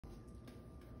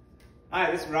Hi,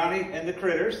 this is Ronnie and the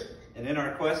Critters, and in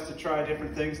our quest to try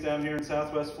different things down here in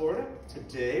Southwest Florida,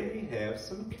 today we have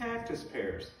some cactus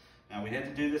pears. Now we had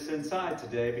to do this inside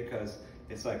today because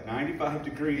it's like 95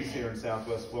 degrees here in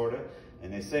Southwest Florida,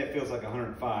 and they say it feels like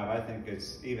 105. I think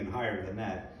it's even higher than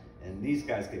that. And these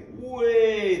guys get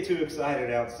way too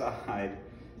excited outside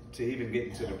to even get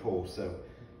into the pool. So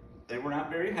they were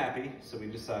not very happy, so we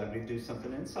decided we'd do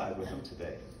something inside with them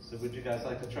today. So would you guys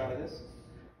like to try this?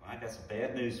 Well, I got some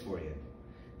bad news for you.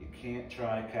 You can't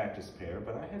try cactus pear,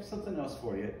 but I have something else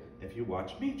for you if you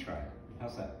watch me try it.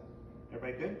 How's that?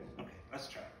 Everybody good? Okay, let's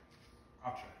try it.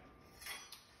 I'll try it.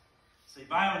 So you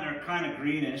buy when they're kind of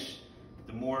greenish.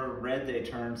 The more red they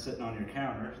turn sitting on your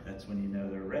counter, that's when you know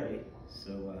they're ready.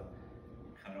 So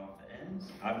cut off the ends.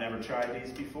 I've never tried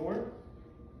these before,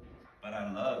 but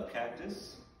I love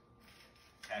cactus,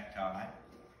 cacti,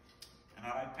 and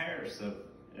I like pears, so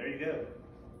there you go.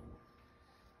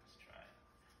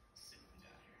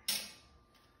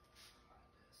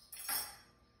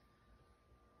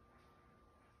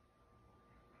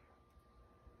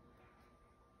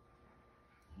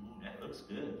 That looks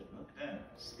good. Look at that.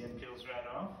 Skin peels right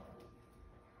off.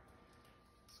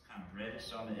 It's kind of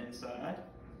reddish on the inside.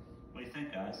 What do you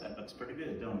think, guys? That looks pretty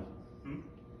good, don't it?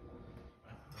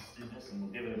 Well, let's do this and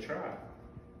we'll give it a try.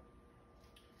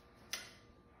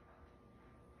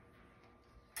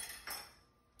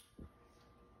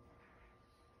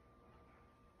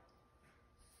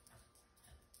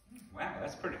 Wow,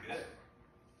 that's pretty good.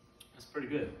 That's pretty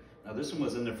good. Now this one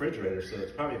was in the refrigerator, so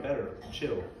it's probably better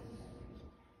chilled.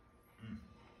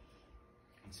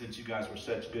 Since you guys were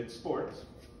such good sports,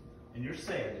 and you're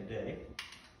sad today,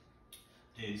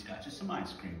 Daddy's got you some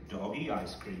ice cream, doggy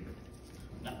ice cream.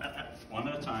 One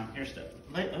at a time. Here, Steph.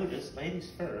 Otis,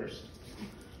 ladies first.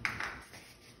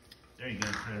 There you go,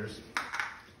 Critters.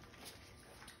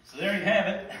 So there you have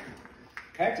it.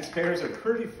 Cactus pears are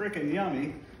pretty freaking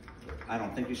yummy. I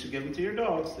don't think you should give them to your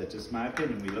dogs. That's just my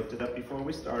opinion. We looked it up before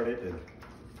we started, and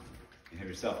you have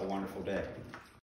yourself a wonderful day.